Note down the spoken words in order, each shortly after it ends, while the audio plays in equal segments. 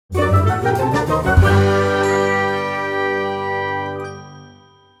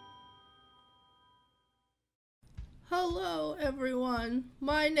Hello everyone,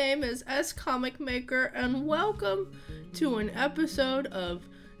 my name is S Comic Maker and welcome to an episode of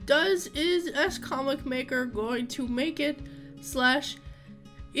Is S Comic Maker Going to Make It?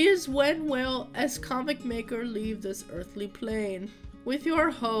 / Is When Will S Comic Maker Leave This Earthly Plane? With your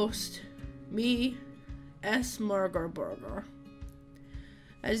host, me, S Burger.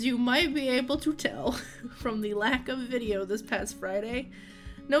 As you might be able to tell from the lack of video this past Friday,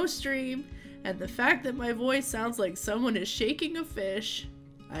 no stream, and the fact that my voice sounds like someone is shaking a fish,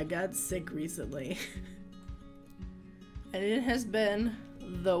 I got sick recently. And it has been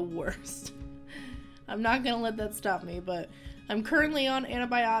the worst. I'm not gonna let that stop me, but I'm currently on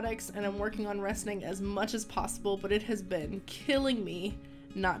antibiotics and I'm working on resting as much as possible, but it has been killing me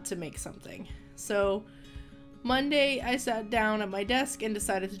not to make something. So Monday I sat down at my desk and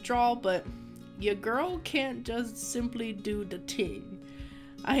decided to draw, but your girl can't just simply do the thing.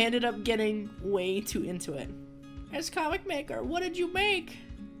 I ended up getting way too into it. As Comic Maker, what did you make?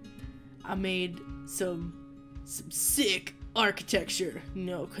 I made some sick architecture.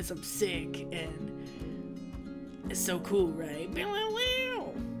 No, because I'm sick and it's so cool, right?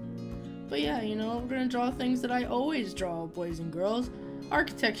 But yeah, you know, we're gonna draw things that I always draw, boys and girls.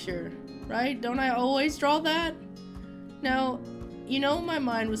 Architecture, right? Don't I always draw that? Now, you know, my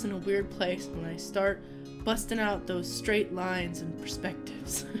mind was in a weird place when I start busting out those straight lines and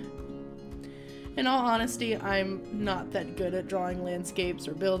perspectives. In all honesty, I'm not that good at drawing landscapes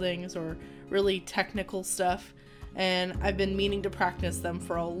or buildings or really technical stuff, and I've been meaning to practice them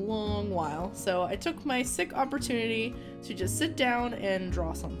for a long while, so I took my sick opportunity to just sit down and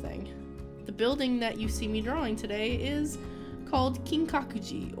draw something. The building that you see me drawing today is called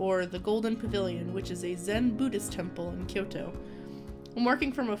Kinkaku-ji, or the Golden Pavilion, which is a Zen Buddhist temple in Kyoto. I'm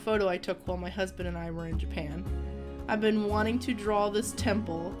working from a photo I took while my husband and I were in Japan. I've been wanting to draw this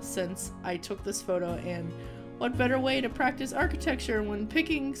temple since I took this photo, and what better way to practice architecture when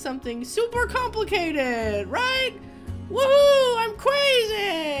picking something super complicated, right? Woohoo! I'm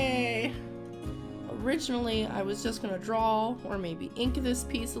crazy! Originally, I was just gonna draw or maybe ink this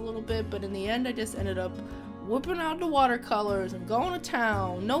piece a little bit, but in the end I just ended up whipping out the watercolors and going to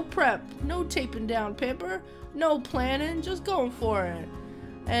town. No prep, no taping down paper, no planning, just going for it.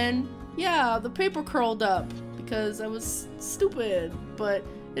 And yeah, the paper curled up because I was stupid, but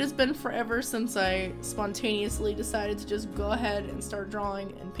it has been forever since I spontaneously decided to just go ahead and start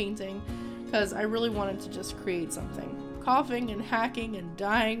drawing and painting because I really wanted to just create something. Coughing and hacking and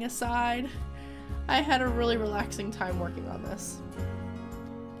dying aside, I had a really relaxing time working on this.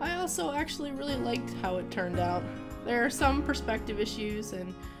 I also actually really liked how it turned out. There are some perspective issues,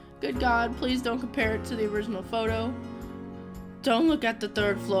 and good God, please don't compare it to the original photo. Don't look at the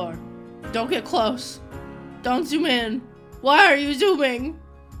third floor. Don't get close. Don't zoom in. Why are you zooming?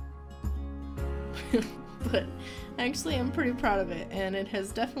 But actually I'm pretty proud of it, and it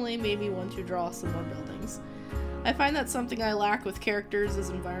has definitely made me want to draw some more buildings. I find that something I lack with characters is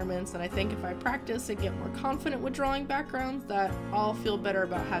environments, and I think if I practice and get more confident with drawing backgrounds, that I'll feel better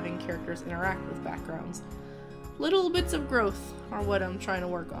about having characters interact with backgrounds. Little bits of growth are what I'm trying to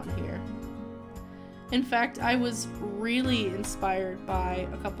work on here. In fact, I was really inspired by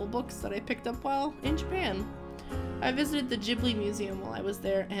a couple books that I picked up while in Japan. I visited the Ghibli Museum while I was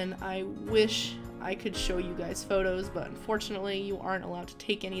there, and I wish I could show you guys photos, but unfortunately you aren't allowed to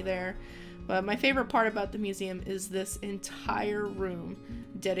take any there. But my favorite part about the museum is this entire room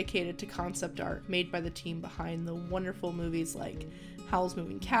dedicated to concept art made by the team behind the wonderful movies like Howl's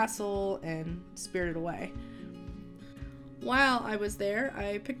Moving Castle and Spirited Away. While I was there,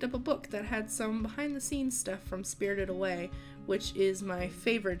 I picked up a book that had some behind-the-scenes stuff from Spirited Away, which is my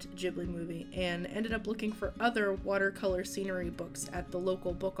favorite Ghibli movie, and ended up looking for other watercolor scenery books at the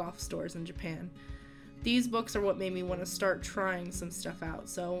local book-off stores in Japan. These books are what made me want to start trying some stuff out,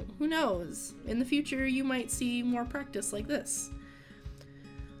 so who knows? In the future, you might see more practice like this.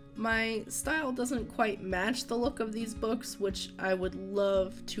 My style doesn't quite match the look of these books, which I would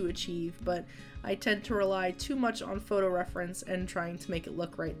love to achieve, but I tend to rely too much on photo reference and trying to make it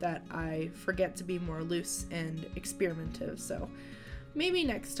look right that I forget to be more loose and experimentative, so maybe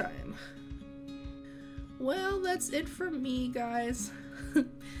next time. Well, that's it for me, guys.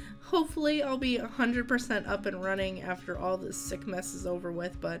 Hopefully I'll be 100% up and running after all this sick mess is over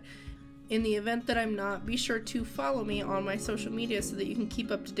with, but in the event that I'm not, be sure to follow me on my social media so that you can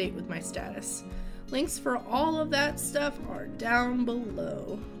keep up to date with my status. Links for all of that stuff are down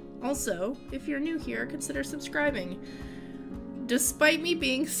below. Also, if you're new here, consider subscribing. Despite me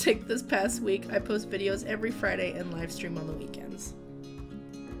being sick this past week, I post videos every Friday and live stream on the weekends.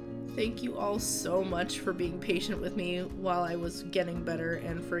 Thank you all so much for being patient with me while I was getting better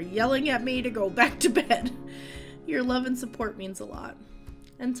and for yelling at me to go back to bed. Your love and support means a lot.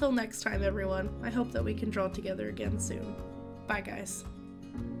 Until next time, everyone, I hope that we can draw together again soon. Bye, guys.